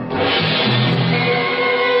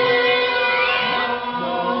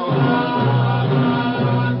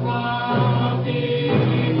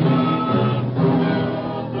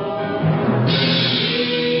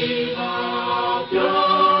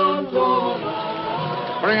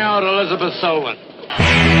Bring out Elizabeth Sullivan.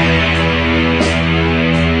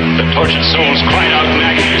 The tortured souls cried out in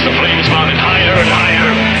agony as the flames mounted higher and higher.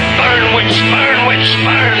 Burn, witch, burn, witch,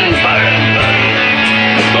 burn, burn, burn.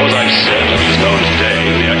 Those I've said, it is known today,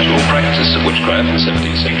 the actual practice of witchcraft in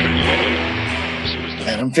 17th century New England.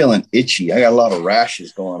 Man, I'm feeling itchy. I got a lot of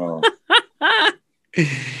rashes going on.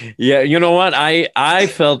 Yeah, you know what? I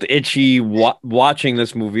felt itchy watching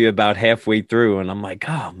this movie about halfway through, and I'm like,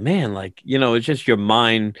 oh man, like, you know, it's just your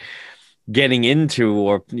mind getting into,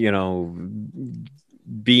 or, you know,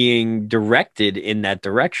 being directed in that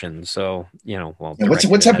direction. So, you know, well,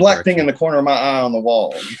 what's that black thing in the corner of my eye on the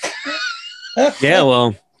wall? Yeah,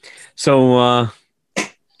 well, so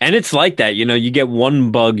and it's like that, you know, you get one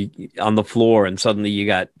bug on the floor and suddenly you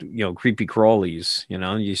got, you know, creepy crawlies, you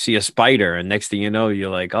know, you see a spider and next thing you know, you're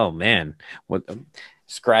like, oh man, what,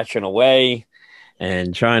 scratching away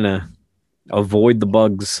and trying to avoid the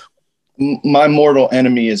bugs. My mortal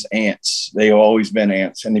enemy is ants. They've always been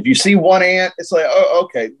ants. And if you see one ant, it's like, oh,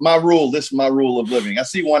 okay, this is my rule of living. I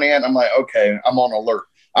see one ant, I'm like, okay, I'm on alert.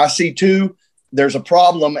 I see two, there's a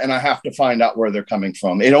problem, and I have to find out where they're coming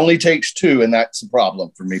from. It only takes two, and that's the problem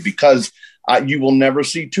for me, because you will never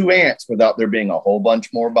see two ants without there being a whole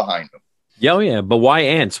bunch more behind them. Yeah, yeah, but why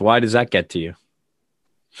ants? Why does that get to you?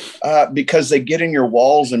 Because they get in your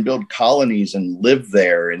walls and build colonies and live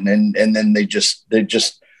there, and then they just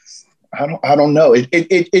I don't know.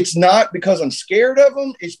 It's not because I'm scared of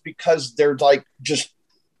them. It's because they're like just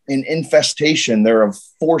an infestation. They're a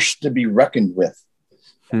force to be reckoned with.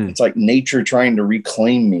 It's like nature trying to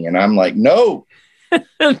reclaim me. And I'm like, no.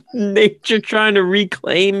 Nature trying to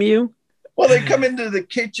reclaim you? Well, they come into the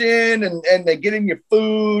kitchen and they get in your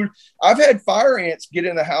food. I've had fire ants get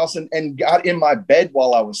in the house and got in my bed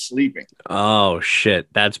while I was sleeping. Oh, shit.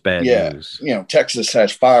 That's bad news. You know, Texas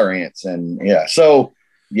has fire ants. And yeah. So,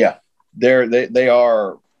 yeah, they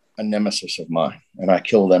are a nemesis of mine. And I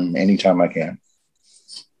kill them anytime I can.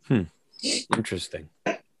 Interesting.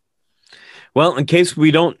 Well, in case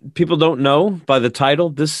people don't know by the title,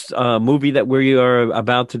 this movie that we are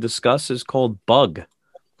about to discuss is called Bug.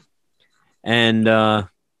 And,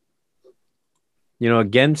 you know,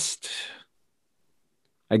 against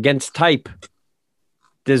type,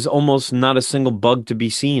 there's almost not a single bug to be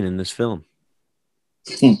seen in this film.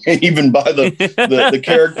 Even by the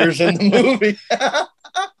characters in the movie.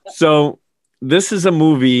 So this is a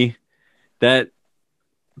movie that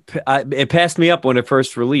it passed me up when it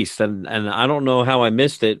first released, and I don't know how I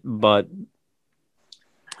missed it, but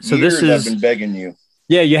so this is. I've been begging you.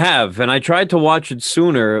 Yeah, you have, and I tried to watch it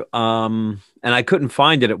sooner, and I couldn't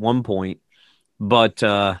find it at one point. But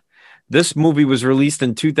this movie was released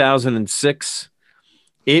in 2006.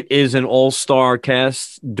 It is an all-star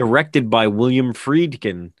cast, directed by William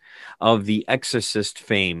Friedkin of The Exorcist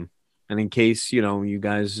fame. And in case, you know, you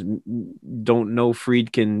guys don't know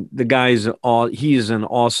Friedkin, he is an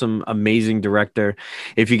awesome, amazing director.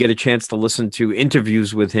 If you get a chance to listen to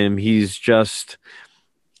interviews with him, he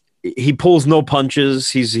pulls no punches.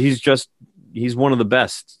 He's one of the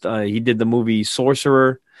best. He did the movie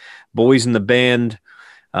Sorcerer, Boys in the Band,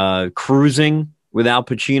 Cruising with Al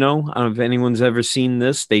Pacino. I don't know if anyone's ever seen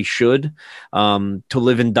this. They should. To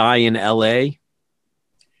Live and Die in L.A.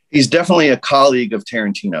 He's definitely a colleague of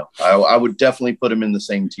Tarantino. I would definitely put him in the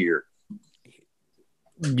same tier.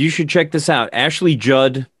 You should check this out. Ashley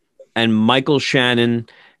Judd and Michael Shannon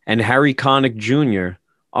and Harry Connick Jr.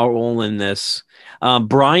 are all in this.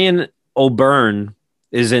 Brian O'Byrne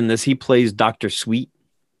is in this. He plays Dr. Sweet.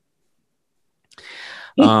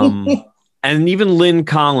 And even Lynn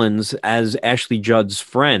Collins as Ashley Judd's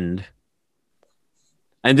friend.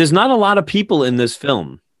 And there's not a lot of people in this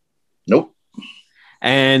film. Nope.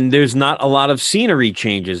 And there's not a lot of scenery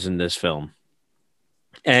changes in this film.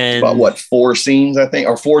 And about what, 4 scenes, I think,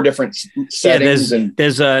 or 4 different settings. Yeah,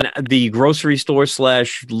 there's the grocery store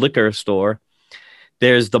 / liquor store.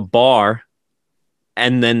 There's the bar,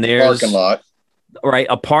 and then there's parking lot. Right,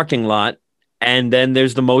 a parking lot, and then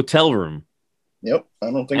there's the motel room. Yep, I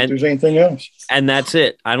don't think there's anything else. And that's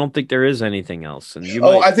it. I don't think there is anything else. And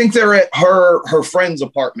I think they're at her friend's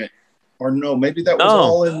apartment. Or no, maybe that was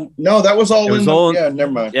all in. No, that was all in. Yeah,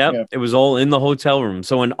 never mind. Yep, yeah, it was all in the hotel room.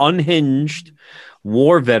 So an unhinged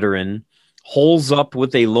war veteran holes up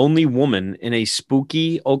with a lonely woman in a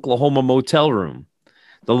spooky Oklahoma motel room.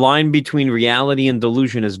 The line between reality and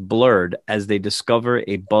delusion is blurred as they discover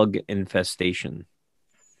a bug infestation.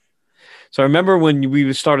 So I remember when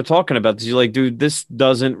we started talking about this, you're like, dude, this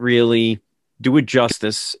doesn't really do it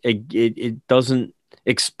justice. It doesn't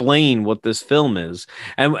explain what this film is.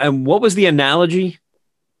 And what was the analogy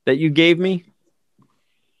that you gave me?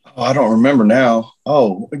 Oh, I don't remember now.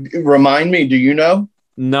 Oh, remind me. Do you know?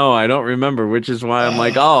 No, I don't remember, which is why I'm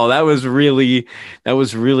like, oh, that was really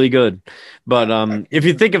good. But if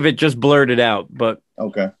you think of it, just blurt it out. But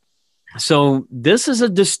Okay. so this is a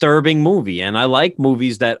disturbing movie, and I like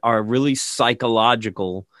movies that are really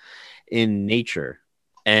psychological in nature,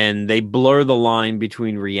 and they blur the line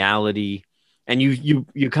between reality and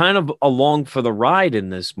you kind of along for the ride in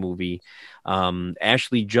this movie.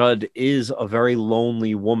 Ashley Judd is a very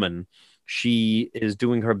lonely woman. She is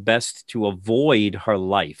doing her best to avoid her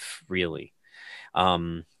life, really.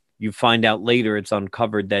 You find out later it's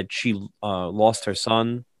uncovered that she lost her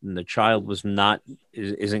son, and the child was not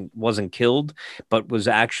isn't wasn't killed, but was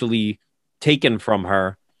actually taken from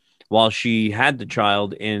her while she had the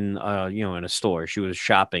child in in a store. She was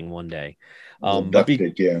shopping one day. But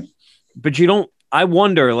Abducted, yeah. but you don't. I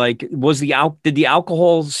wonder, like, did the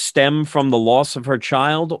alcohol stem from the loss of her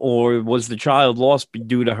child, or was the child lost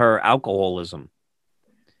due to her alcoholism?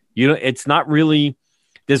 It's not really.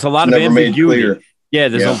 There's a lot of Never made ambiguity. clear. Yeah,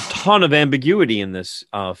 there's Yeah. a ton of ambiguity in this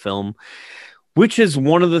film, which is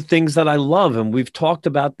one of the things that I love. And we've talked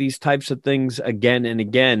about these types of things again and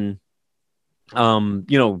again.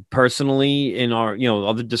 Personally in our,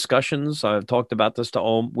 other discussions, I've talked about this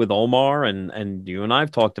with Omar, and you and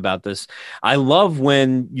I've talked about this. I love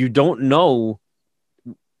when you don't know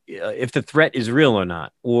if the threat is real or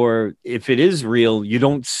not, or if it is real, you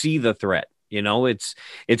don't see the threat.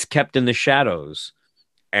 It's kept in the shadows.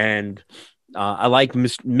 And I like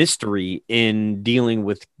mystery in dealing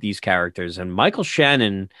with these characters. And Michael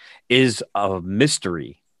Shannon is a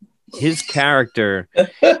mystery. His character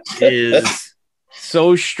is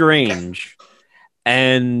so strange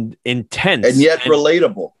and intense, And yet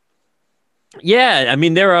relatable. Yeah, I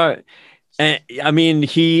mean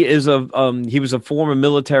he was a former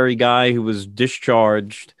military guy who was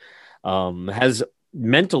discharged, has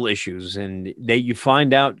mental issues, and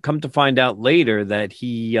come to find out later that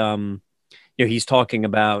he's talking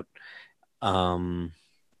about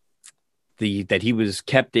that he was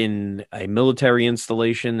kept in a military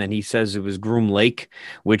installation, and he says it was Groom Lake,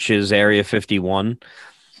 which is Area 51.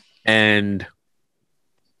 And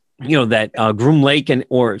that Groom Lake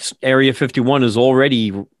or Area 51 is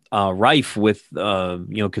already rife with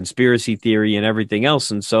conspiracy theory and everything else.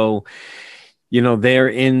 And so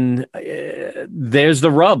there's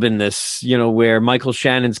the rub in this, where Michael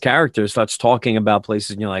Shannon's character starts talking about places,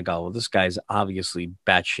 and you're like, oh, well, this guy's obviously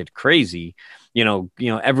batshit crazy.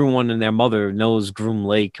 Everyone and their mother knows Groom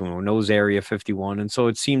Lake or knows Area 51. And so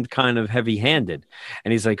it seemed kind of heavy handed.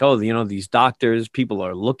 And he's like, oh, these doctors, people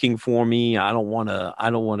are looking for me. I don't want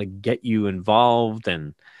to get you involved.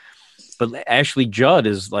 But Ashley Judd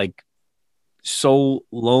is like so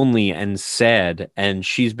lonely and sad. And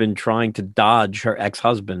she's been trying to dodge her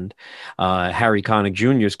ex-husband, Harry Connick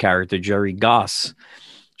Jr.'s character, Jerry Goss.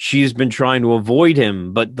 She's been trying to avoid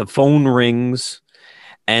him, but the phone rings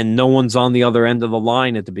and no one's on the other end of the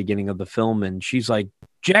line at the beginning of the film. And she's like,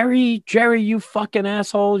 Jerry, you fucking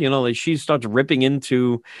asshole. Like she starts ripping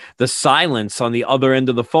into the silence on the other end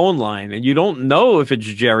of the phone line. And you don't know if it's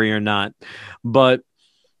Jerry or not. But,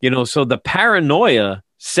 so the paranoia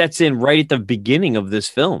sets in right at the beginning of this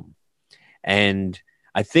film. And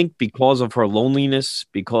I think because of her loneliness,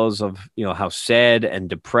 because of, how sad and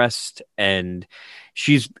depressed, and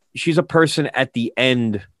she's a person at the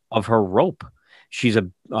end of her rope. She's a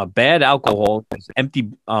bad alcohol. There's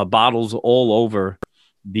empty bottles all over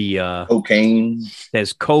the cocaine.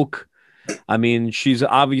 There's coke. I mean, she's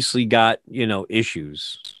obviously got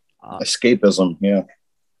issues. Escapism. Yeah.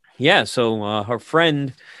 Yeah. So her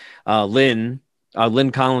friend Lynn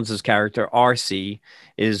Collins' character RC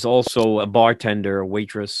is also a bartender, a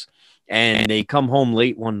waitress, and they come home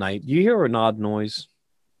late one night. You hear an odd noise?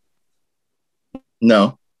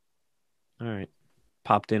 No. All right.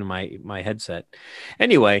 Popped in my headset.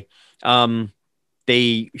 Anyway,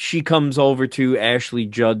 she comes over to Ashley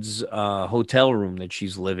Judd's hotel room that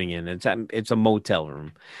she's living in. It's a motel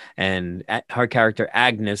room, and her character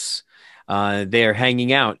Agnes, they're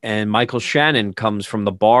hanging out, and Michael Shannon comes from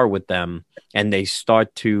the bar with them, and they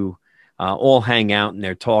start to all hang out, and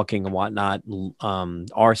they're talking and whatnot.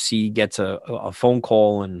 RC gets a phone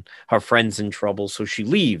call, and her friend's in trouble, so she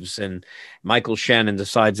leaves, and Michael Shannon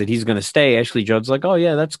decides that he's going to stay. Ashley Judd's like, oh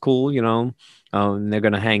yeah, that's cool, and they're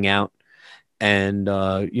going to hang out. And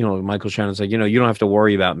Michael Shannon's like, you don't have to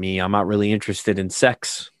worry about me. I'm not really interested in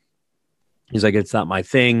sex. He's like, it's not my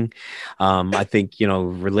thing. I think,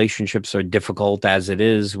 relationships are difficult as it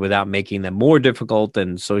is without making them more difficult.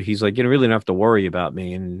 And so he's like, you really don't have to worry about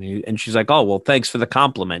me. And she's like, oh, well, thanks for the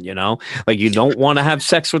compliment. Like, you don't want to have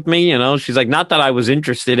sex with me. She's like, not that I was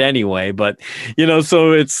interested anyway, but,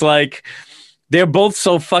 so it's like, they're both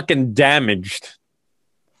so fucking damaged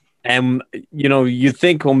And you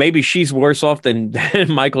think, well, maybe she's worse off than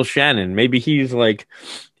Michael Shannon. Maybe he's like,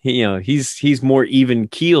 he's more even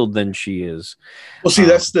keeled than she is. Well, see,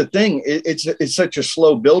 that's the thing. It's such a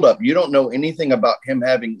slow buildup. You don't know anything about him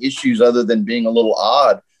having issues other than being a little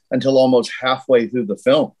odd until almost halfway through the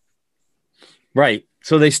film. Right.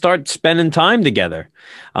 So they start spending time together.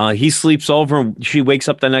 He sleeps over. She wakes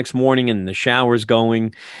up the next morning and the shower's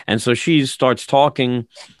going. And so she starts talking,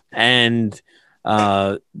 and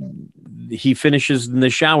he finishes in the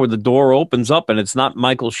shower. The door opens up, and it's not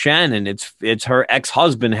Michael Shannon. It's her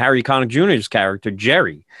ex-husband, Harry Connick Jr.'s character,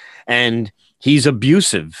 Jerry. And he's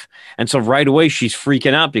abusive. And so right away she's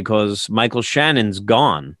freaking out because Michael Shannon's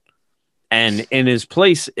gone. And in his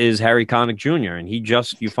place is Harry Connick Jr. And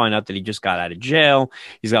you find out that he just got out of jail.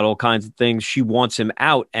 He's got all kinds of things. She wants him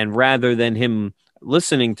out. And rather than him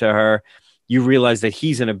listening to her, you realize that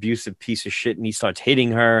he's an abusive piece of shit, and he starts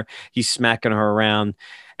hitting her. He's smacking her around.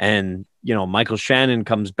 And, Michael Shannon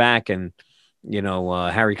comes back, and,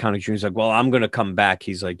 Harry Connick Jr. is like, well, I'm going to come back.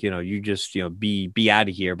 He's like, you just, be out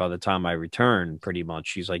of here by the time I return, pretty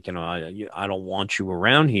much. He's like, I don't want you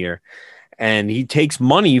around here. And he takes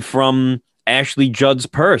money from Ashley Judd's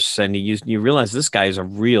purse, and you realize this guy is a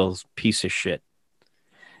real piece of shit.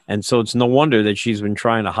 And so it's no wonder that she's been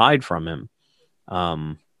trying to hide from him.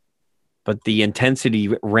 But the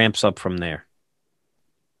intensity ramps up from there.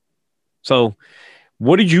 So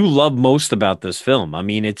what did you love most about this film? I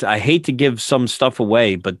mean, I hate to give some stuff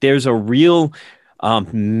away, but there's a real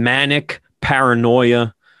manic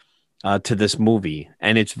paranoia to this movie,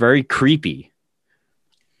 and it's very creepy.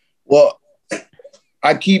 Well,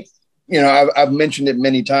 I've mentioned it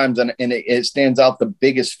many times, and it stands out. The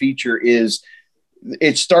biggest feature is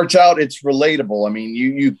it starts out, it's relatable. I mean,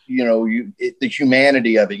 the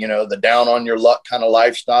humanity of it, the down on your luck kind of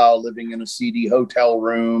lifestyle, living in a seedy hotel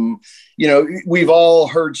room. We've all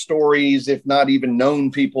heard stories, if not even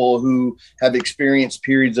known people who have experienced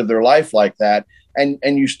periods of their life like that. And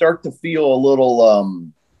you start to feel a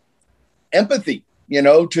little empathy,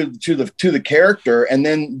 to the character. And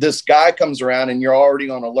then this guy comes around and you're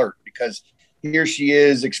already on alert, because here she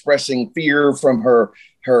is expressing fear from her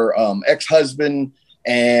ex-husband.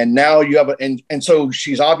 And now you have and so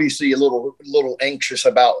she's obviously a little anxious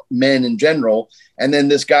about men in general. And then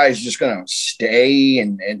this guy is just going to stay,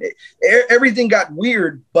 and everything got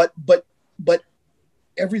weird, but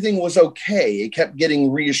everything was okay. It kept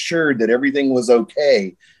getting reassured that everything was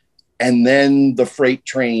okay. And then the freight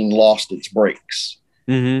train lost its brakes.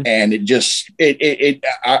 Mm-hmm. And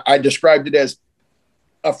I described it as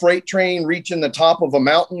a freight train reaching the top of a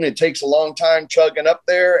mountain. It takes a long time chugging up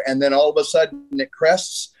there, and then all of a sudden it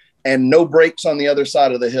crests and no brakes on the other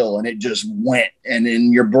side of the hill, and it just went. And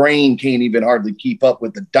then your brain can't even hardly keep up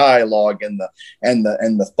with the dialogue and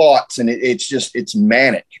the thoughts, and it's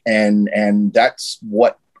manic, and that's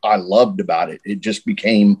what I loved about it. It just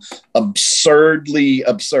became absurdly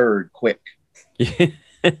absurd quick.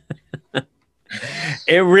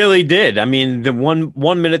 It really did. I mean, the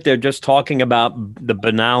one minute they're just talking about the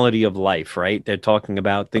banality of life, right? They're talking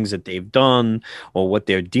about things that they've done or what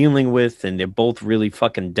they're dealing with, and they're both really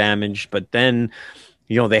fucking damaged. But then,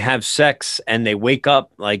 they have sex and they wake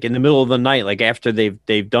up like in the middle of the night, like after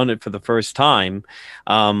they've done it for the first time.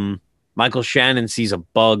 Michael Shannon sees a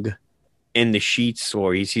bug in the sheets,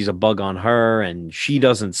 or he sees a bug on her, and she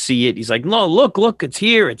doesn't see it. He's like, no, look, it's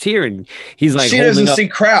here. And he's like, she doesn't see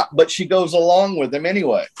crap, but she goes along with him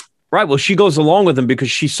anyway. Right. Well, she goes along with him because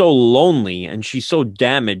she's so lonely and she's so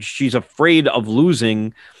damaged. She's afraid of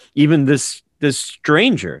losing even this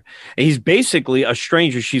stranger. And he's basically a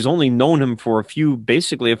stranger. She's only known him for a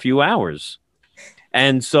few hours.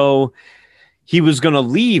 And so he was going to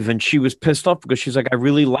leave, and she was pissed off because she's like, I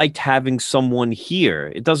really liked having someone here.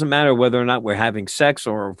 It doesn't matter whether or not we're having sex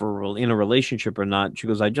or if we're in a relationship or not. She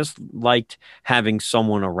goes, I just liked having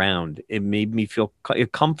someone around. It made me feel,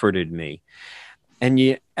 it comforted me.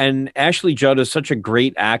 And Ashley Judd is such a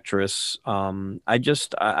great actress.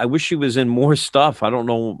 I wish she was in more stuff. I don't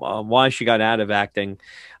know why she got out of acting,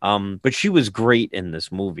 but she was great in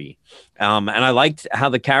this movie. And I liked how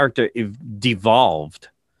the character devolved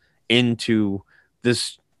into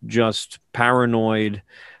this just paranoid,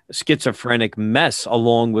 schizophrenic mess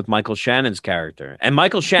along with Michael Shannon's character. And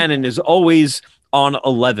Michael Shannon is always on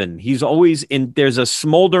 11. He's always in, there's a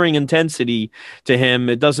smoldering intensity to him.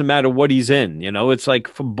 It doesn't matter what he's in, it's like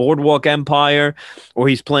from Boardwalk Empire, or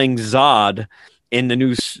he's playing Zod in the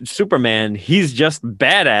new Superman. He's just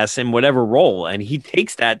badass in whatever role. And he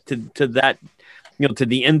takes that to that, to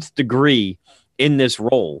the nth degree in this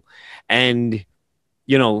role. And,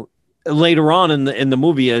 later on in the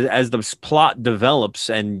movie, as the plot develops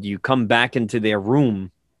and you come back into their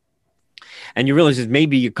room And you realize that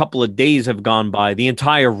maybe a couple of days have gone by. The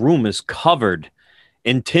entire room is covered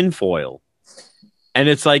in tinfoil. And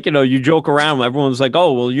it's like, you joke around. Everyone's like,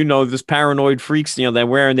 oh, well, this paranoid freaks, they're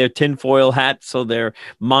wearing their tinfoil hats. So their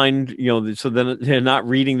mind, so then they're not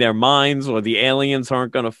reading their minds, or the aliens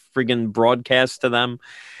aren't going to friggin' broadcast to them.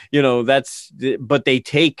 But they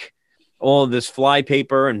take all this fly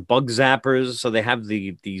paper and bug zappers. So they have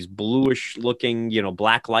these bluish looking,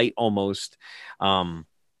 black light almost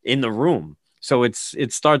in the room. So it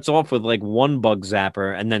starts off with like one bug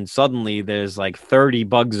zapper, and then suddenly there's like 30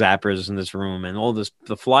 bug zappers in this room, and all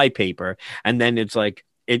the fly paper, and then it's like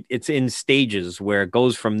it's in stages where it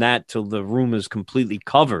goes from that till the room is completely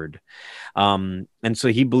covered. And so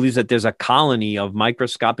he believes that there's a colony of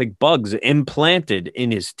microscopic bugs implanted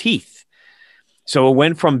in his teeth. So it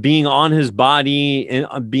went from being on his body,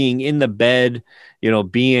 being in the bed,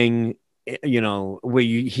 being where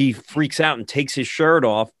he freaks out and takes his shirt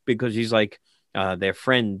off because he's like, their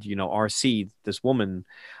friend, RC, this woman,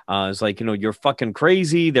 is like, you're fucking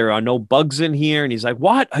crazy. There are no bugs in here. And he's like,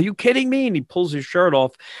 what? Are you kidding me? And he pulls his shirt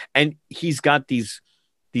off, and he's got these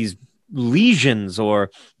lesions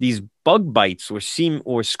or these bug bites or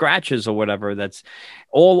scratches or whatever that's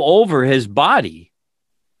all over his body.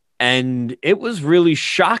 And it was really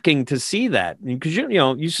shocking to see that, because,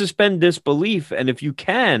 you suspend disbelief. And if you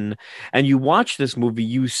can, and you watch this movie,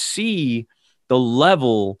 you see the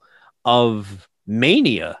level of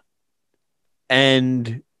mania,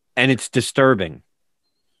 and it's disturbing.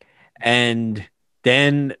 And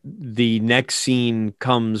then the next scene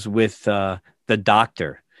comes with the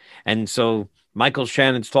doctor. And so Michael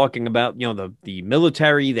Shannon's talking about, the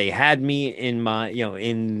military, they had me in my,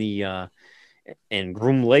 in the in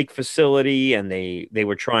Groom Lake facility, and they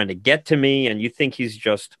were trying to get to me, and you think he's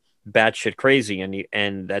just batshit crazy,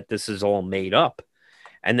 and that this is all made up.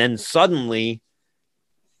 And then suddenly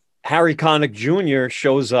Harry Connick Jr.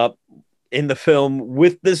 shows up in the film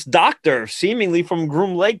with this doctor, seemingly from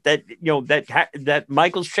Groom Lake, that that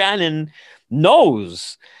Michael Shannon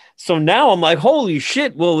knows. So now I'm like, holy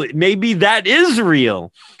shit! Well, maybe that is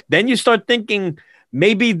real. Then you start thinking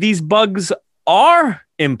maybe these bugs are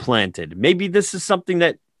implanted. Maybe this is something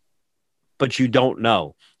but you don't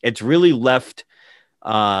know. It's really left.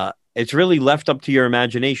 It's really left up to your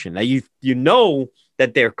imagination. Now you know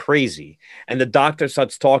that they're crazy. And the doctor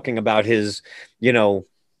starts talking about his,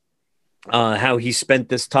 how he spent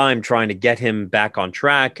this time trying to get him back on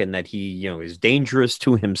track, and that he, is dangerous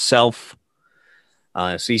to himself.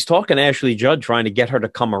 So he's talking to Ashley Judd, trying to get her to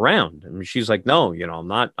come around. I mean, she's like, no, I'm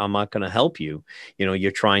not going to help you.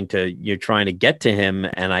 You're trying to get to him,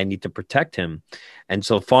 and I need to protect him. And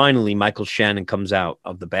so finally, Michael Shannon comes out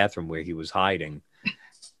of the bathroom where he was hiding,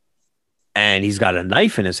 and he's got a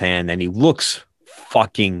knife in his hand, and he looks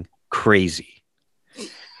fucking crazy.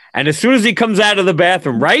 And as soon as he comes out of the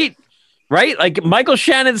bathroom, right? Like Michael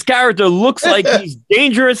Shannon's character looks like he's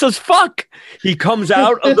dangerous as fuck. He comes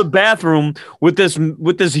out of the bathroom with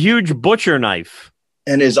this huge butcher knife.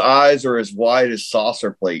 And his eyes are as wide as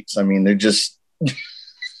saucer plates. I mean, they're just,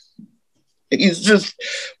 he's just,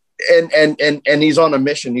 and he's on a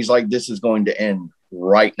mission. He's like, this is going to end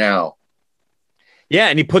right now. Yeah,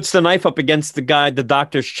 and he puts the knife up against the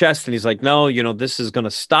doctor's chest, and he's like, no, this is going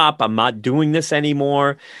to stop. I'm not doing this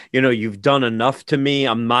anymore. You've done enough to me.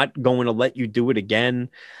 I'm not going to let you do it again.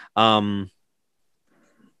 And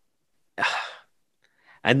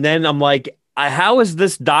then I'm like, how is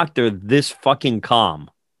this doctor this fucking calm?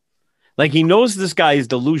 Like, he knows this guy is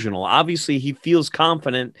delusional. Obviously, he feels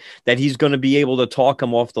confident that he's going to be able to talk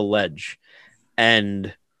him off the ledge.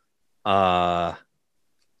 And the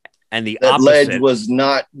that opposite ledge was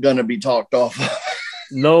not going to be talked off.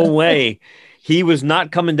 No way. He was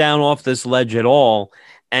not coming down off this ledge at all.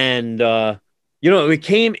 And, it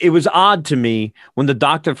was odd to me when the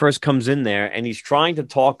doctor first comes in there and he's trying to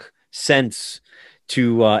talk sense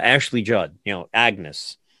to Ashley Judd,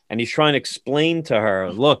 Agnes. And he's trying to explain to her,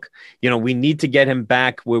 look, we need to get him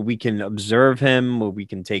back where we can observe him, where we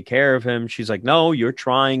can take care of him. She's like, no, you're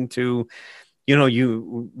trying to,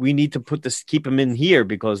 we need to keep him in here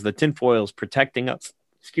because the tinfoil is protecting us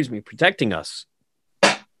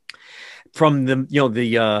from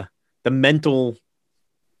the mental,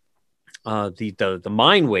 the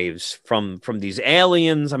mind waves from these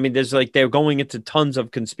aliens. I mean, they're going into tons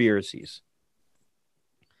of conspiracies.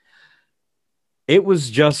 It was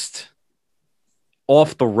just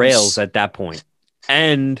off the rails at that point.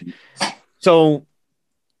 And so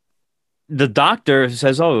the doctor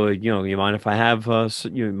says, "Oh, you mind if I have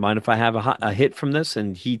a hit from this?"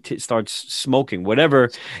 And he starts smoking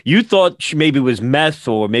whatever you thought maybe was meth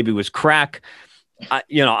or maybe it was crack.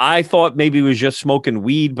 I thought maybe he was just smoking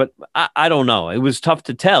weed, but I don't know. It was tough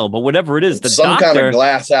to tell. But whatever it is, it's some kind of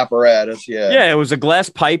glass apparatus. Yeah, it was a glass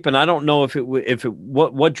pipe, and I don't know if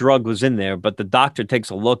what drug was in there. But the doctor takes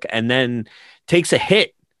a look and then takes a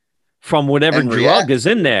hit from whatever drug is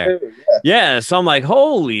in there. Yeah, so I'm like,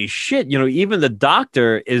 holy shit! Even the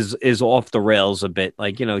doctor is off the rails a bit.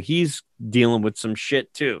 Like, he's dealing with some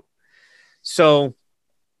shit too. So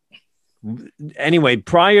anyway,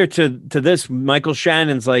 prior to this, Michael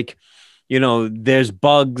Shannon's like, there's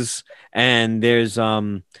bugs and there's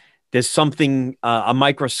something, a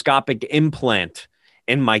microscopic implant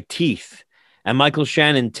in my teeth. And Michael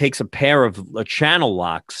Shannon takes a pair of channel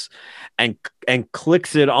locks and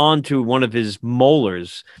clicks it onto one of his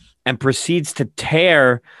molars and proceeds to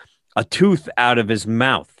tear a tooth out of his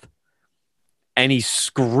mouth. And he's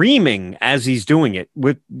screaming as he's doing it,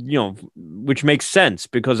 which makes sense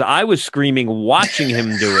because I was screaming watching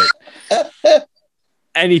him do it.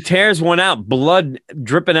 And he tears one out, blood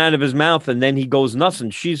dripping out of his mouth, and then he goes nuts.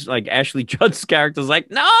 And she's like, Ashley Judd's character's like,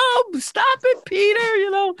 "No, stop it,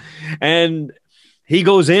 Peter," And he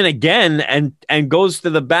goes in again and goes to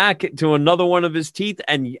the back to another one of his teeth,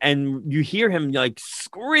 and you hear him like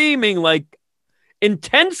screaming like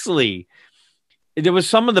intensely. There was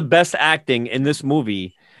some of the best acting in this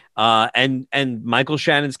movie, and Michael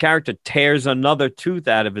Shannon's character tears another tooth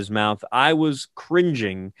out of his mouth. I was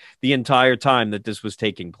cringing the entire time that this was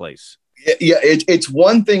taking place. Yeah, it's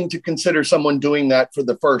one thing to consider someone doing that for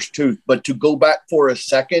the first tooth, but to go back for a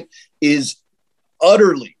second is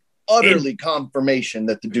utterly confirmation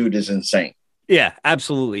that the dude is insane. Yeah,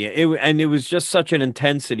 absolutely. It was just such an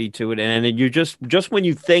intensity to it, and you just when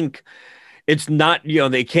you think it's not,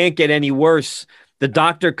 they can't get any worse. The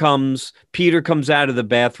doctor comes, Peter comes out of the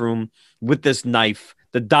bathroom with this knife.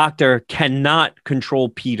 The doctor cannot control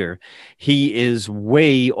Peter. He is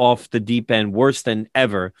way off the deep end, worse than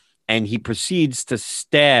ever. And he proceeds to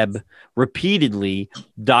stab repeatedly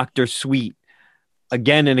Dr. Sweet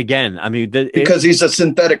again and again. I mean, because he's a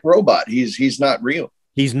synthetic robot. He's not real.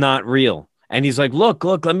 He's not real. And he's like, look,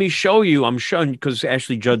 let me show you. I'm showing, because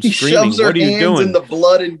Ashley Judd's he screaming. What are you doing? In the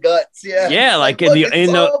blood and guts. Yeah. Yeah. Like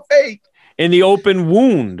in the open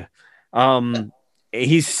wound.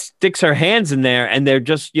 He sticks her hands in there and they're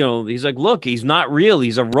just, he's like, look, he's not real.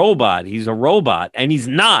 He's a robot. He's a robot. And he's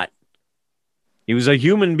not. He was a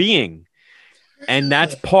human being. And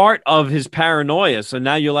that's part of his paranoia. So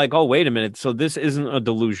now you're like, oh, wait a minute. So this isn't a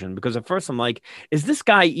delusion. Because at first I'm like, is this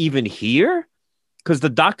guy even here? Because the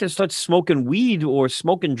doctor starts smoking weed or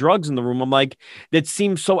smoking drugs in the room. I'm like, that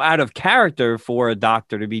seems so out of character for a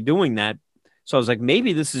doctor to be doing that. So I was like,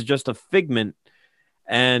 maybe this is just a figment.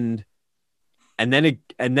 And then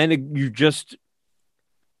you just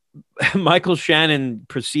Michael Shannon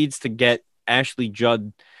proceeds to get Ashley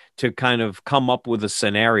Judd to kind of come up with a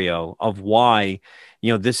scenario of why,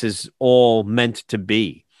 this is all meant to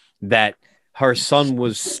be, that her son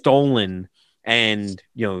was stolen. And,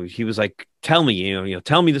 he was like, tell me,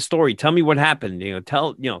 tell me the story. Tell me what happened,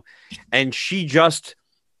 and she just,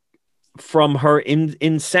 from her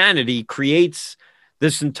insanity, creates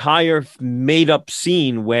this entire made up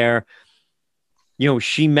scene where,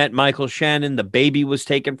 she met Michael Shannon, the baby was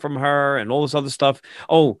taken from her and all this other stuff.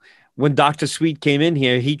 Oh, when Dr. Sweet came in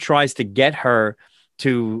here, he tries to get her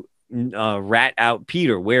to rat out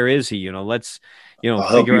Peter. Where is he? Let's, I'll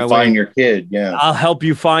help you find your kid. Yeah. I'll help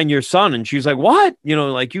you find your son. And she's like, what?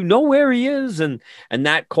 Where he is. And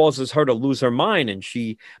that causes her to lose her mind. And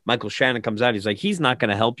Michael Shannon comes out. He's like, he's not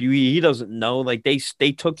going to help you. He doesn't know. Like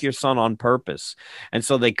they took your son on purpose. And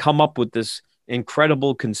so they come up with this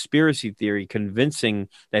incredible conspiracy theory, convincing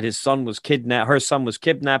that her son was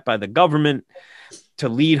kidnapped by the government to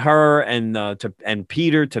lead her and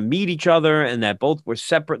Peter to meet each other, and that both were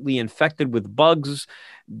separately infected with bugs.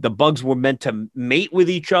 The bugs were meant to mate with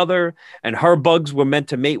each other, and her bugs were meant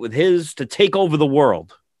to mate with his to take over the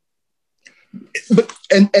world. But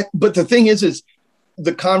the thing is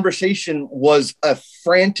the conversation was a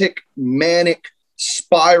frantic, manic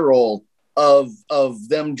spiral of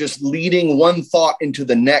them just leading one thought into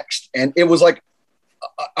the next, and it was like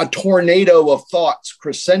a tornado of thoughts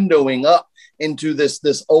crescendoing up into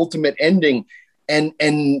this ultimate ending, and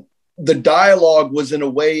the dialogue was in a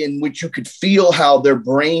way in which you could feel how their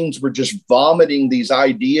brains were just vomiting these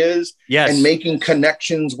ideas. Yes. And making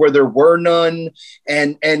connections where there were none,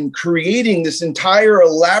 and creating this entire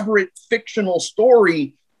elaborate fictional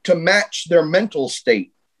story to match their mental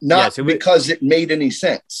state, not because it made any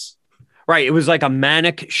sense. Right. It was like a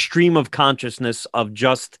manic stream of consciousness of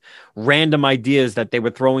just random ideas that they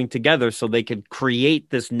were throwing together so they could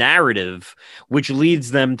create this narrative, which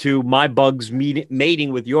leads them to my bugs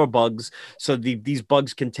mating with your bugs so these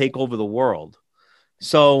bugs can take over the world.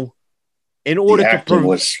 So in order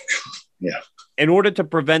in order to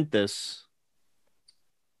prevent this,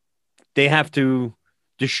 they have to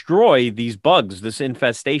destroy these bugs, this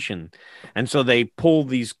infestation. And so they pull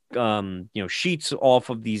these sheets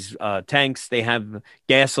off of these tanks. They have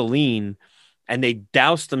gasoline and they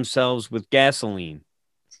douse themselves with gasoline.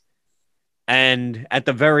 And at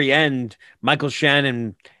the very end, Michael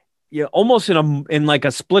Shannon, almost in like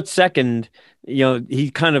a split second,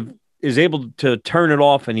 he kind of is able to turn it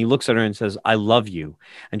off, and he looks at her and says, "I love you."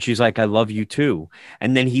 And she's like, "I love you too."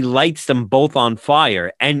 And then he lights them both on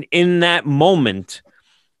fire. And in that moment,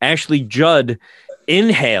 Ashley Judd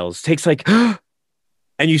inhales, takes like, and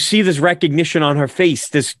you see this recognition on her face,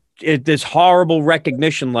 this horrible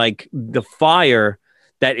recognition, like the fire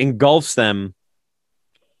that engulfs them.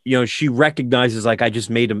 She recognizes, like, I just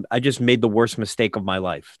made the worst mistake of my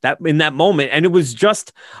life. That in that moment, and it was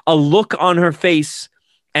just a look on her face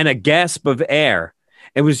and a gasp of air.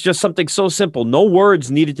 It was just something so simple. No words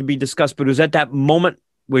needed to be discussed, but it was at that moment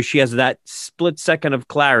where she has that split second of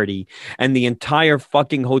clarity and the entire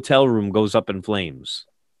fucking hotel room goes up in flames.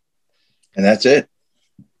 And that's it.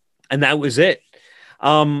 And that was it.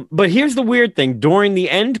 But here's the weird thing. During the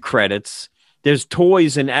end credits, there's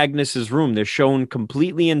toys in Agnes's room. They're shown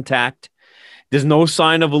completely intact. There's no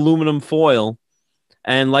sign of aluminum foil.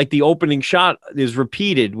 And like the opening shot is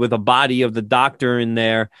repeated with a body of the doctor in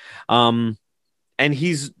there. And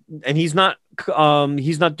he's not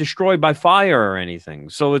destroyed by fire or anything.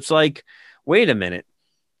 So it's like, wait a minute.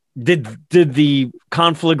 Did the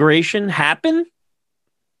conflagration happen?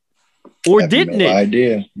 Or didn't it? No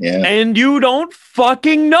idea. Yeah. And you don't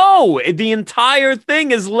fucking know. The entire thing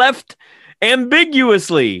is left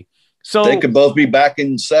ambiguously. So they could both be back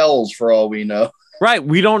in cells for all we know. Right.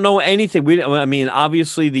 We don't know anything.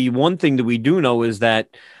 Obviously, the one thing that we do know is that,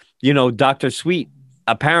 Dr. Sweet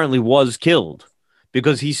apparently was killed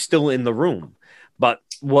because he's still in the room. But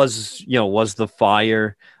was the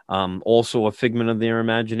fire also a figment of their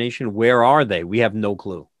imagination? Where are they? We have no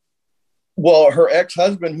clue. Well, her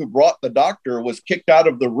ex-husband who brought the doctor was kicked out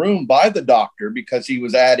of the room by the doctor because he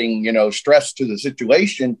was adding, stress to the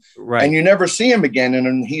situation. Right. And you never see him again.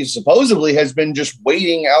 And he supposedly has been just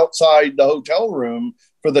waiting outside the hotel room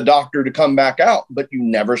for the doctor to come back out, but you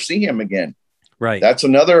never see him again. Right. That's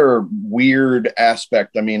another weird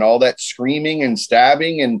aspect. I mean, all that screaming and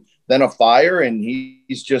stabbing and then a fire and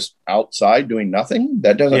he's just outside doing nothing.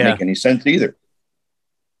 That doesn't make any sense either.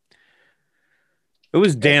 It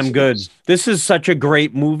was damn good. This is such a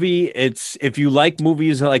great movie. It's, if you like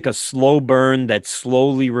movies like a slow burn that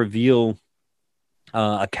slowly reveal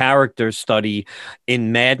a character study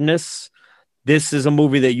in madness, this is a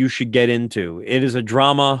movie that you should get into. It is a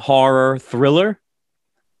drama, horror, thriller.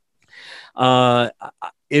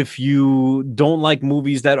 If you don't like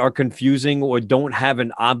movies that are confusing or don't have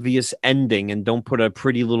an obvious ending and don't put a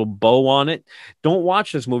pretty little bow on it, don't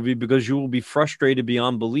watch this movie because you will be frustrated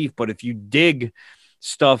beyond belief. But if you dig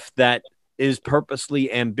stuff that is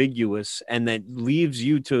purposely ambiguous and that leaves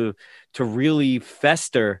you to really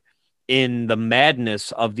fester in the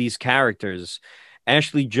madness of these characters,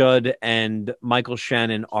 Ashley Judd and Michael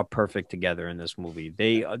Shannon are perfect together in this movie.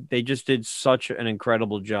 They just did such an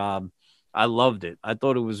incredible job. I loved it. I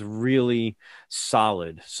thought it was really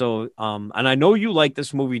solid. So, and I know you like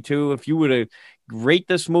this movie too. If you were to rate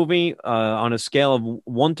this movie on a scale of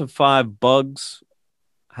 1 to 5 bugs,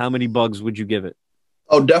 how many bugs would you give it?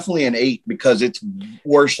 Oh, definitely an 8 because it's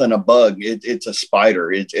worse than a bug. It's a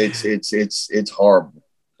spider. It's horrible.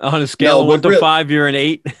 On a scale of 1 to 5, you're an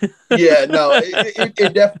 8. Yeah, no, it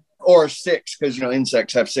definitely, or a 6 because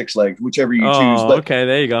insects have 6 legs, whichever you choose. But, okay,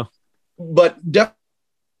 there you go. But definitely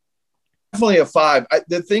a 5.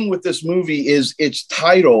 The thing with this movie is its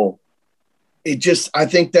title. I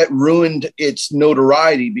think that ruined its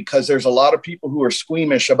notoriety because there's a lot of people who are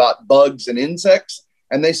squeamish about bugs and insects.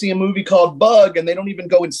 And they see a movie called Bug and they don't even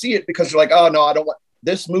go and see it because they're like, oh no, I don't want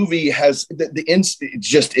this movie has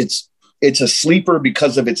it's a sleeper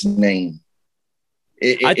because of its name.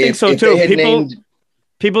 I think so too.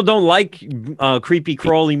 People don't like creepy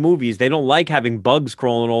crawly movies. They don't like having bugs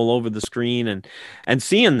crawling all over the screen and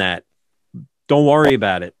seeing that. Don't worry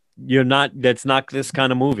about it. That's not this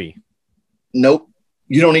kind of movie. Nope.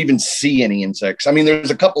 You don't even see any insects. I mean,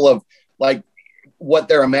 there's a couple of like what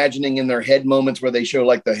they're imagining in their head moments where they show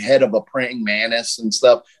like the head of a praying mantis and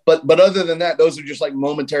stuff. But other than that, those are just like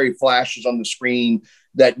momentary flashes on the screen.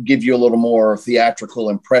 that give you a little more theatrical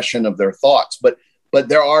impression of their thoughts. But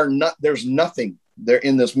there's nothing there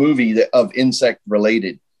in this movie of insect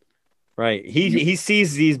related. Right. He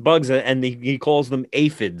sees these bugs and he calls them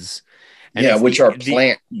aphids. And which are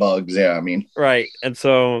plant bugs. Yeah, I mean, right. And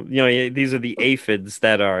so, these are the aphids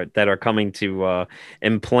that are coming to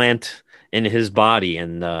implant in his body.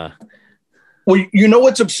 And well, you know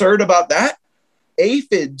what's absurd about that?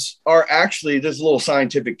 Aphids are actually, there's a little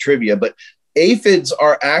scientific trivia, but aphids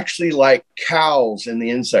are actually like cows in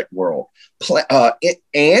the insect world.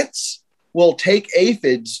 Ants will take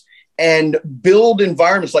aphids and build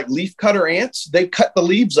environments like leafcutter ants. They cut the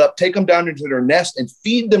leaves up, take them down into their nest, and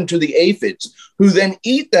feed them to the aphids, who then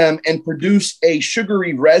eat them and produce a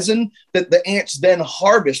sugary resin that the ants then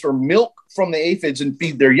harvest or milk from the aphids and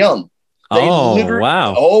feed their young.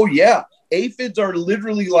 Wow. Oh, yeah. Aphids are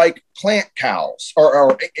literally like plant cows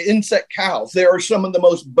or insect cows. They are some of the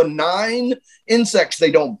most benign insects. They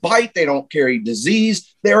don't bite. They don't carry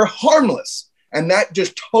disease. They're harmless. And that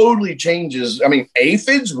just totally changes. I mean,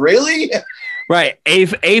 aphids, really? Right.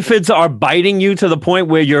 Aphids are biting you to the point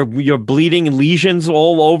where you're bleeding lesions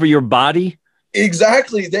all over your body.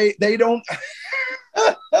 Exactly. They don't.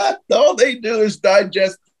 All they do is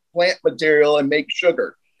digest plant material and make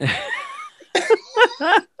sugar.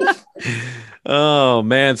 Oh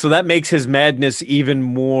man, so that makes his madness even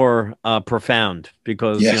more profound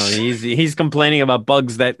because he's complaining about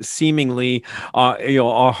bugs that seemingly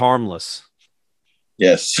are harmless.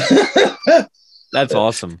 Yes. That's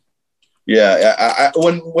awesome. Yeah.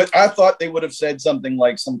 When I thought they would have said something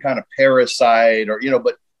like some kind of parasite or,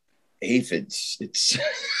 but aphids, it's,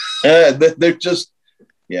 they're just,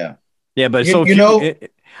 yeah. Yeah. But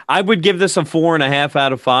I would give this a 4.5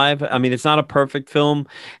 out of 5. I mean, it's not a perfect film,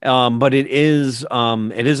 but it is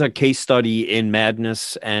a case study in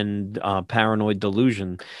madness and paranoid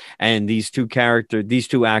delusion. And these two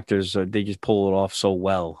actors, they just pull it off so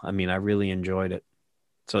well. I mean, I really enjoyed it.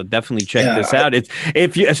 So definitely check this out.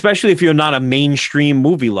 Especially if you're not a mainstream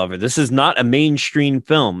movie lover. This is not a mainstream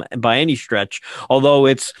film by any stretch. Although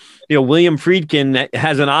it's, William Friedkin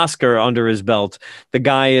has an Oscar under his belt. The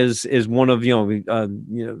guy is one of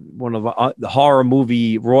one of the horror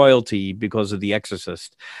movie royalty because of The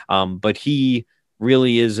Exorcist. But he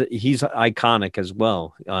really he's iconic as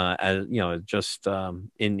well. As just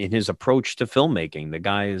in his approach to filmmaking, the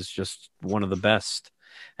guy is just one of the best.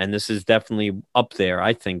 And this is definitely up there,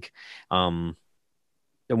 I think, in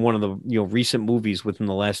one of the recent movies within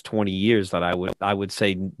the last 20 years that I would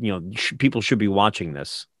say people should be watching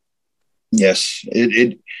this. Yes,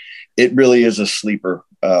 it really is a sleeper,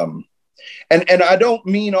 and I don't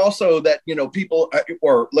mean also that people,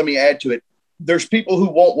 or let me add to it. There's people who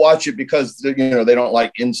won't watch it because they don't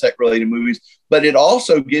like insect related movies, but it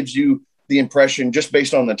also gives you the impression, just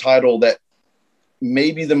based on the title, that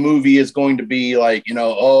maybe the movie is going to be like,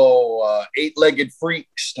 Eight-Legged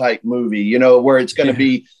Freaks type movie, where it's going to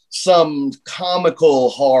be some comical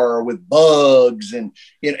horror with bugs and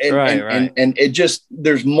it just,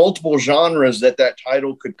 there's multiple genres that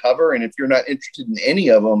title could cover. And if you're not interested in any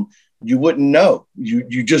of them, you wouldn't know.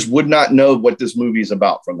 You just would not know what this movie is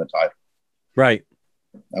about from the title. Right.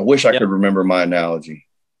 I wish I could remember my analogy.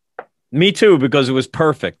 Me too, because it was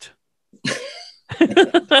perfect.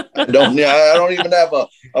 I don't even have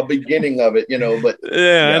a beginning of it, but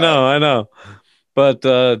yeah. I know. But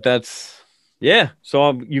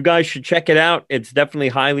so you guys should check it out. It's definitely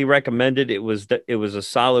highly recommended. It was a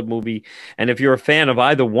solid movie. And if you're a fan of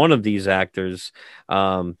either one of these actors,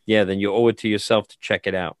 then you owe it to yourself to check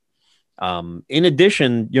it out. In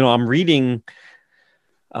addition, I'm reading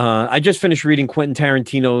I just finished reading Quentin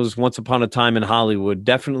Tarantino's Once Upon a Time in Hollywood.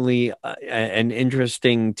 Definitely an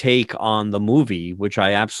interesting take on the movie, which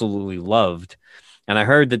I absolutely loved. And I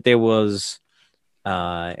heard that there was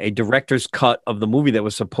a director's cut of the movie that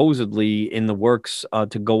was supposedly in the works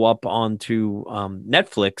to go up onto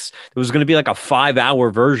Netflix. It was going to be like a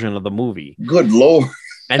 5-hour version of the movie. Good Lord.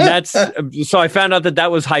 And that's so I found out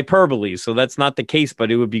that was hyperbole. So that's not the case, but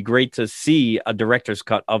it would be great to see a director's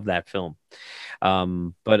cut of that film.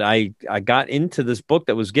 But I got into this book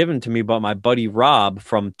that was given to me by my buddy Rob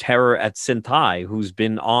from Terror at Sintai, who's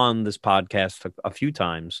been on this podcast a few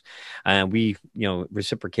times, and we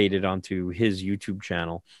reciprocated onto his YouTube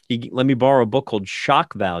channel. He let me borrow a book called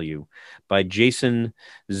Shock Value by Jason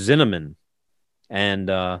Zinnemann,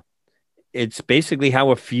 and it's basically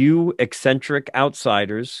how a few eccentric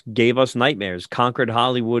outsiders gave us nightmares, conquered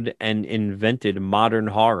Hollywood, and invented modern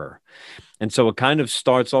horror. And so it kind of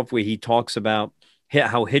starts off where he talks about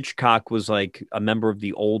how Hitchcock was like a member of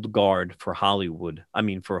the old guard for Hollywood. I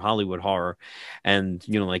mean, for Hollywood horror. And,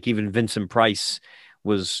 like even Vincent Price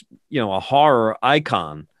was, a horror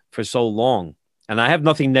icon for so long. And I have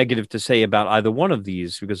nothing negative to say about either one of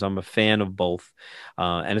these because I'm a fan of both,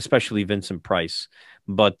 and especially Vincent Price.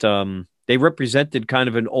 But they represented kind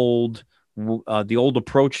of the old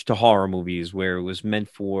approach to horror movies where it was meant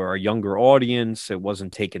for a younger audience. It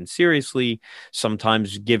wasn't taken seriously,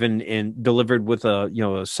 sometimes delivered with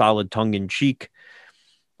a solid tongue in cheek,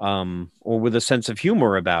 or with a sense of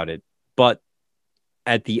humor about it. But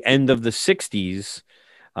at the end of the 60s,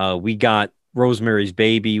 we got Rosemary's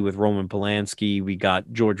Baby with Roman Polanski. We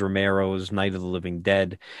got George Romero's Night of the Living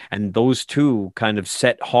Dead. And those two kind of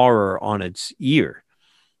set horror on its ear.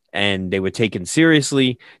 And they were taken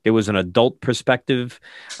seriously. There was an adult perspective.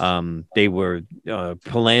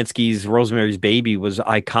 Polanski's Rosemary's Baby was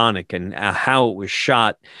iconic, and how it was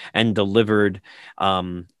shot and delivered.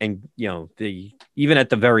 Even at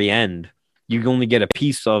the very end, you only get a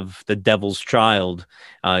piece of the devil's child.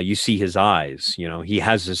 You see his eyes, he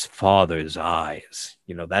has his father's eyes,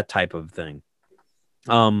 that type of thing.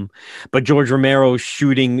 But George Romero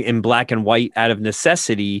shooting in black and white out of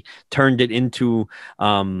necessity turned it into,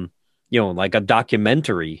 like a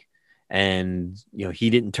documentary. And, he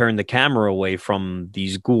didn't turn the camera away from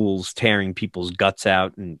these ghouls tearing people's guts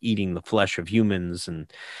out and eating the flesh of humans.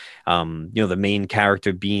 And, the main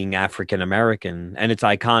character being African-American, and it's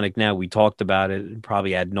iconic now. We talked about it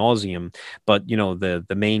probably ad nauseum, but, the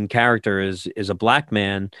main character is a black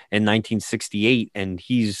man in 1968, and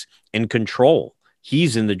he's in control.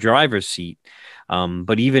 He's in the driver's seat.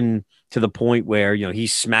 But even to the point where, he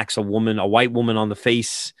smacks a white woman on the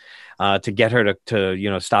face, to get her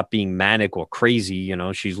to stop being manic or crazy.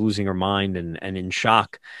 She's losing her mind and in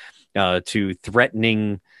shock, to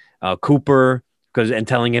threatening Cooper and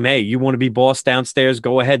telling him, hey, you want to be boss downstairs?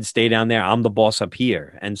 Go ahead, stay down there. I'm the boss up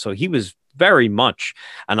here. And so he was very much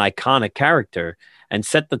an iconic character and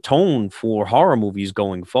set the tone for horror movies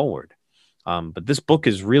going forward. But this book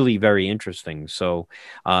is really very interesting. So,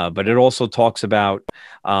 but it also talks about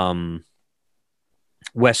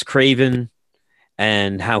Wes Craven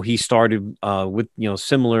and how he started with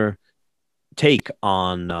similar take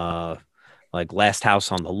on like Last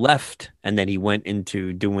House on the Left, and then he went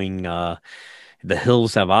into doing The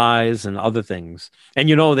Hills Have Eyes and other things. And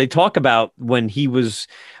they talk about when he was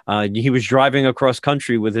driving across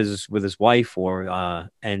country with his wife,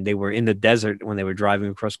 and they were in the desert when they were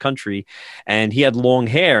driving across country, and he had long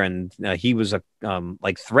hair, and he was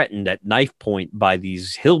like threatened at knife point by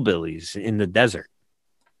these hillbillies in the desert.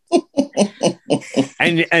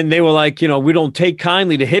 and they were like, we don't take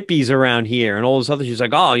kindly to hippies around here and all this other. She's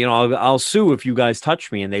like, oh, I'll sue if you guys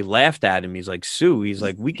touch me. And they laughed at him. He's like, sue. He's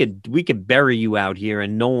like, we could bury you out here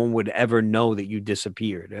and no one would ever know that you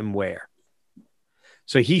disappeared and where.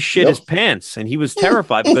 So he shit his pants, and he was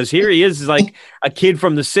terrified because here he is like a kid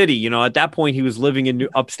from the city. At that point he was living in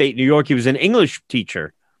upstate New York. He was an English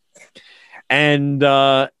teacher. And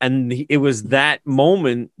it was that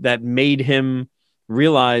moment that made him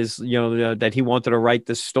realize, that he wanted to write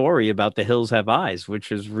this story about The Hills Have Eyes,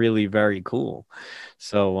 which is really very cool.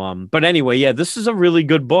 So, but anyway, yeah, this is a really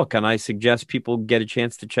good book, and I suggest people get a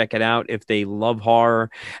chance to check it out if they love horror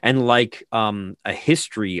and like a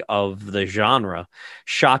history of the genre.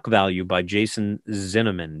 Shock Value by Jason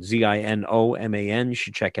Zinoman, Zinoman. You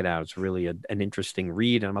should check it out. It's really an interesting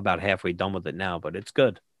read. I'm about halfway done with it now, but it's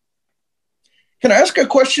good. Can I ask a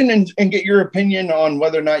question and get your opinion on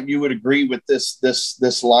whether or not you would agree with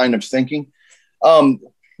this line of thinking?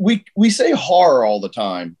 We say horror all the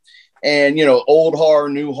time, and old horror,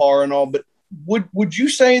 new horror, and all. But would you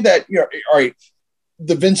say that all right,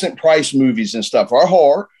 the Vincent Price movies and stuff are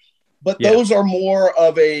horror, but those are more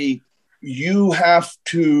of you have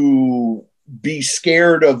to be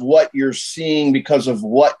scared of what you're seeing because of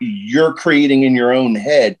what you're creating in your own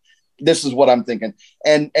head. This is what I'm thinking.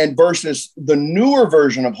 And versus the newer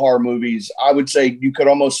version of horror movies, I would say you could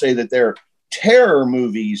almost say that they're terror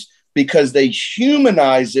movies because they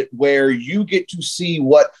humanize it, where you get to see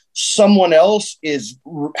what someone else is,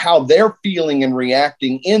 how they're feeling and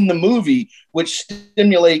reacting in the movie, which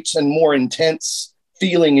stimulates a more intense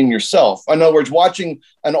feeling in yourself. In other words, watching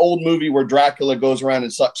an old movie where Dracula goes around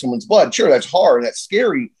and sucks someone's blood, sure, that's horror, that's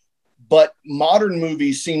scary. But modern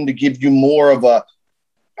movies seem to give you more of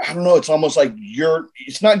I don't know, it's almost like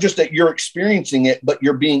it's not just that you're experiencing it, but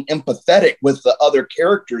you're being empathetic with the other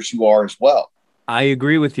characters you are as well. I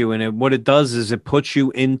agree with you. And what it does is it puts you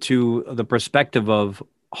into the perspective of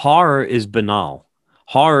horror is banal.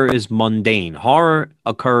 Horror is mundane. Horror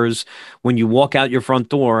occurs when you walk out your front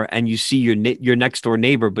door and you see your next door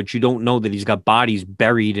neighbor, but you don't know that he's got bodies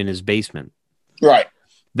buried in his basement. Right.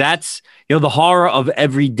 That's, the horror of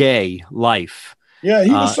everyday life. Yeah,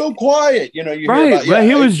 he was so quiet. You know, you hear Right, about, right.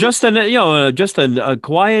 He was just a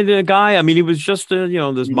quiet guy. I mean, he was just this you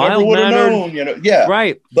never mild would have mannered. known, yeah.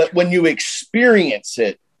 Right. But when you experience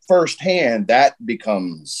it firsthand, that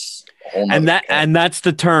becomes a whole nother And that's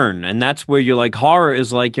the turn, and that's where you're like, horror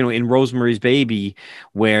is like, in Rosemary's Baby,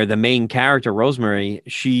 where the main character Rosemary,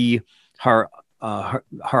 her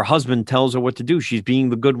her husband tells her what to do. She's being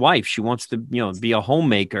the good wife. She wants to be a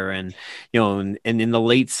homemaker, and and in the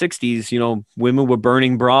late 60s, women were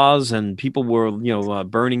burning bras, and people were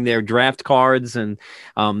burning their draft cards, and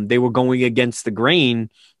they were going against the grain.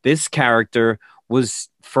 This character was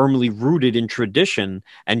firmly rooted in tradition,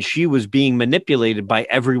 and she was being manipulated by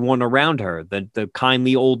everyone around her, the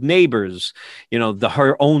kindly old neighbors,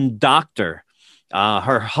 her own doctor,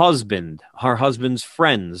 her husband's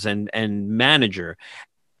friends and manager.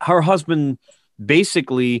 Her husband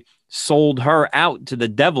basically sold her out to the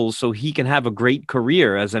devil so he can have a great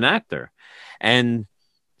career as an actor. And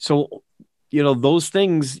so those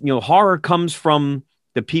things, horror comes from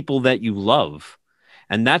the people that you love.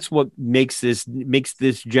 And that's what makes this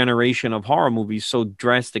generation of horror movies so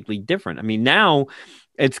drastically different. I mean, now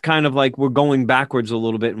it's kind of like we're going backwards a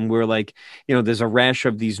little bit, and we're like, there's a rash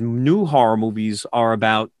of these new horror movies are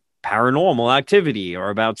about paranormal activity or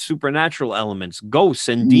about supernatural elements, ghosts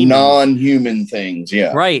and demons, non-human things.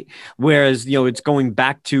 Yeah. Right. Whereas, it's going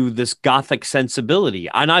back to this gothic sensibility.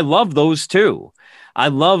 And I love those too. I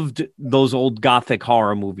loved those old gothic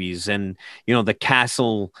horror movies, and the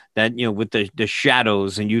castle that with the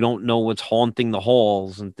shadows, and you don't know what's haunting the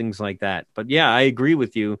halls and things like that. But yeah, I agree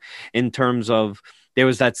with you in terms of there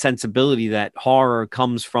was that sensibility that horror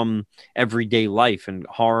comes from everyday life, and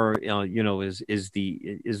horror is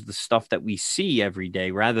the stuff that we see every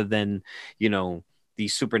day, rather than the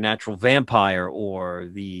supernatural vampire or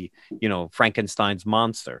the Frankenstein's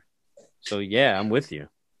monster. So yeah, I'm with you.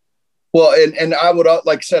 Well, and I would,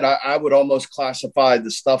 like I said, I would almost classify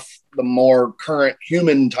the more current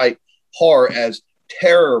human type horror as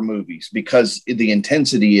terror movies, because the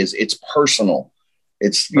intensity it's personal.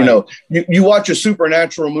 It's, you watch a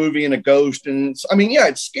supernatural movie and a ghost, and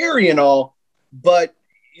it's scary and all, but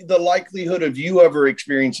the likelihood of you ever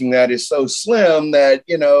experiencing that is so slim that,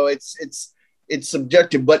 it's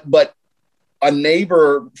subjective. But a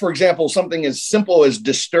neighbor, for example, something as simple as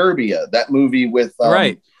Disturbia, that movie with,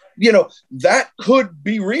 right. That could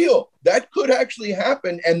be real. That could actually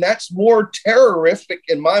happen. And that's more terrorific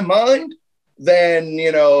in my mind than,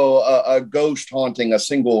 a ghost haunting a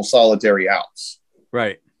single solitary house.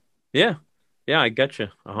 Right. Yeah. Yeah, I get you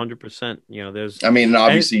 100%. There's,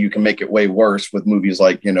 obviously you can make it way worse with movies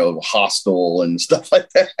like, Hostel and stuff like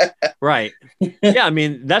that. Right. Yeah.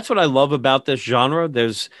 That's what I love about this genre.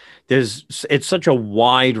 It's such a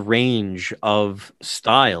wide range of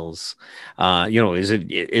styles. Is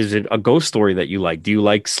it a ghost story that you like? Do you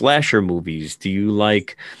like slasher movies? Do you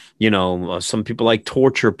like, some people like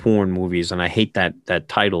torture porn movies, and I hate that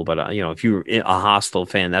title, but if you're a Hostel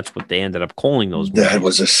fan, that's what they ended up calling those movies. That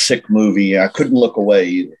was a sick movie. I couldn't look away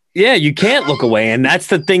either. Yeah, you can't look away. And that's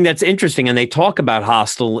the thing that's interesting. And they talk about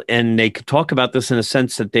Hostel, and they could talk about this in a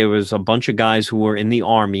sense that there was a bunch of guys who were in the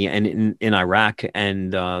army and in Iraq,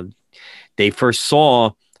 and they first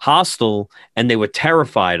saw Hostel and they were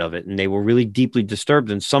terrified of it, and they were really deeply disturbed.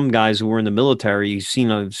 And some guys who were in the military, you've seen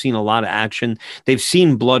a lot of action. They've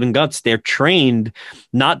seen blood and guts. They're trained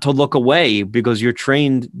not to look away, because you're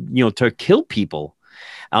trained, to kill people.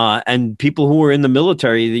 And people who were in the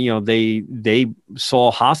military, they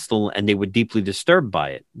saw Hostel and they were deeply disturbed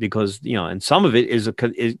by it, because, and some of it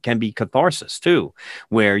it can be catharsis too,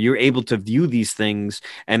 where you're able to view these things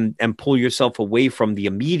and pull yourself away from the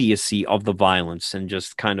immediacy of the violence and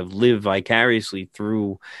just kind of live vicariously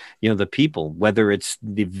through, the people, whether it's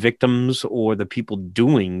the victims or the people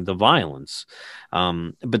doing the violence.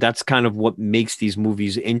 But that's kind of what makes these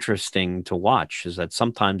movies interesting to watch, is that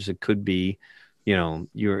sometimes it could be,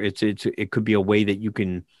 it could be a way that you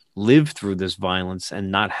can live through this violence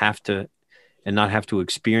and not have to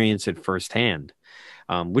experience it firsthand,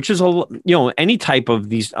 which is any type of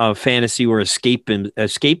these fantasy or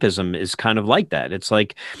escapism is kind of like that. It's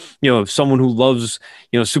like, someone who loves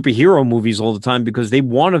superhero movies all the time because they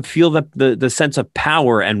want to feel that the sense of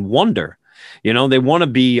power and wonder. They want to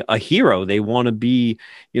be a hero. They want to be,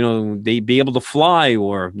 they be able to fly,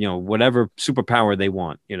 or, whatever superpower they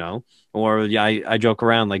want, or I joke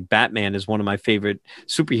around, like Batman is one of my favorite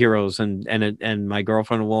superheroes. And my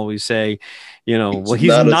girlfriend will always say, he's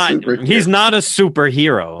not a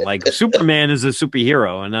superhero. Like Superman is a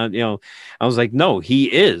superhero. And I was like, no,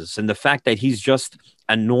 he is. And the fact that he's just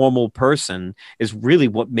a normal person is really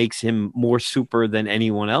what makes him more super than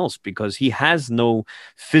anyone else, because he has no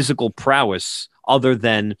physical prowess other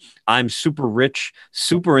than I'm super rich,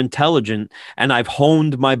 super intelligent, and I've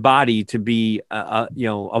honed my body to be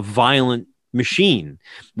a violent machine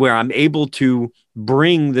where I'm able to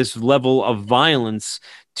bring this level of violence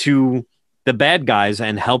to the bad guys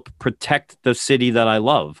and help protect the city that I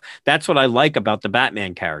love. That's what I like about the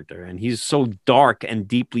Batman character. And he's so dark and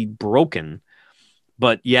deeply broken,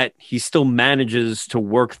 but yet he still manages to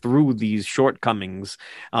work through these shortcomings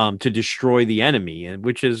to destroy the enemy, and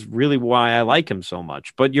which is really why I like him so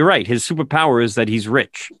much. But you're right. His superpower is that he's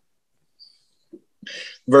rich.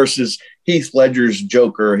 Versus Heath Ledger's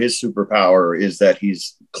Joker, his superpower is that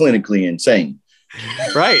he's clinically insane.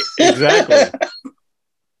 Right, exactly.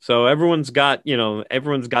 So everyone's got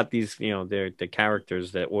these, the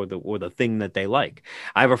characters that or the thing that they like.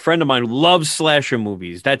 I have a friend of mine who loves slasher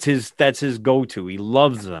movies. That's his go-to. He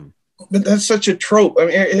loves them. But that's such a trope. I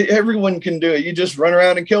mean, everyone can do it. You just run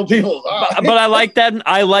around and kill people. But I like that.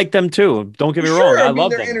 I like them too. Don't get me wrong. I love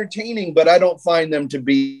they're them. Entertaining, but I don't find them to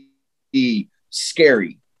be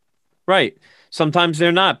scary. Right. Sometimes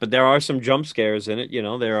they're not, but there are some jump scares in it.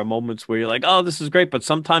 There are moments where you're like, oh, this is great. But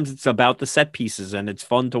sometimes it's about the set pieces, and it's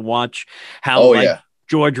fun to watch how,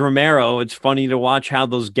 George Romero, it's funny to watch how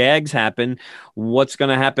those gags happen. What's going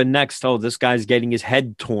to happen next? Oh, this guy's getting his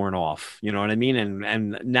head torn off. You know what I mean?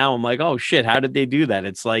 And now I'm like, oh, shit, how did they do that?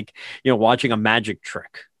 It's like, watching a magic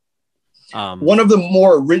trick. One of the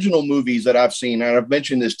more original movies that I've seen, and I've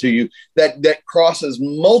mentioned this to you, that crosses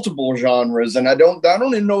multiple genres, and I don't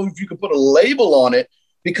even know if you could put a label on it,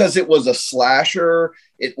 because it was a slasher,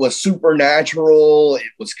 it was supernatural, it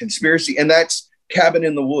was conspiracy, and that's Cabin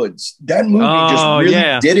in the Woods. That movie just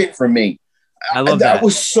really did it for me. I love that. That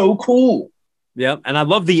was so cool. Yep, and I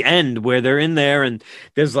love the end where they're in there and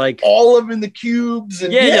there's like all of them in the cubes,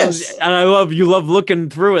 and and I love looking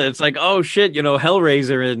through it. It's like, oh shit,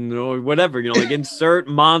 Hellraiser and or whatever, like insert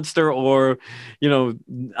monster or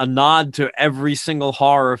a nod to every single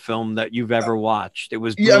horror film that you've ever watched. It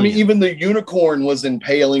was brilliant. I mean, even the unicorn was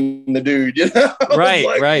impaling the dude. Right,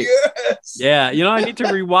 like, right, yes. Yeah. I need to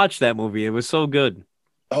rewatch that movie. It was so good.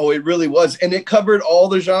 Oh, it really was, and it covered all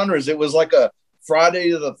the genres. It was like a Friday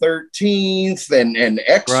the 13th and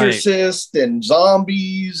Exorcist and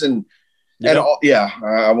zombies and all,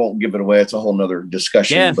 I won't give it away. It's a whole nother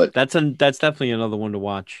discussion. Yeah, but that's definitely another one to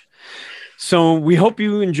watch. So we hope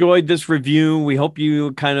you enjoyed this review. We hope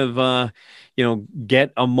you kind of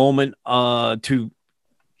get a moment to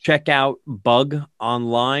check out Bug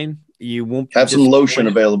online. You won't have some lotion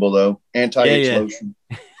available though, anti-itch lotion.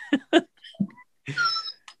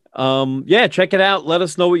 Check it out. Let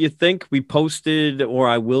us know what you think. We posted, or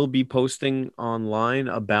I will be posting online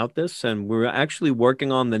about this, and we're actually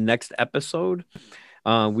working on the next episode.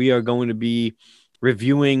 We are going to be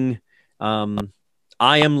reviewing I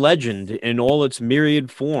Am Legend in all its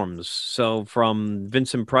myriad forms. So from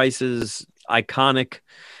Vincent Price's iconic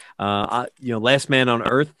Last Man on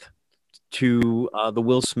Earth to the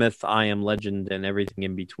Will Smith I Am Legend and everything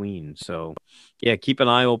in between. So keep an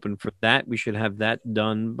eye open for that. We should have that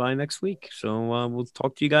done by next week. So we'll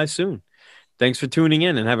talk to you guys soon. Thanks for tuning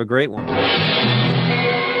in and have a great one.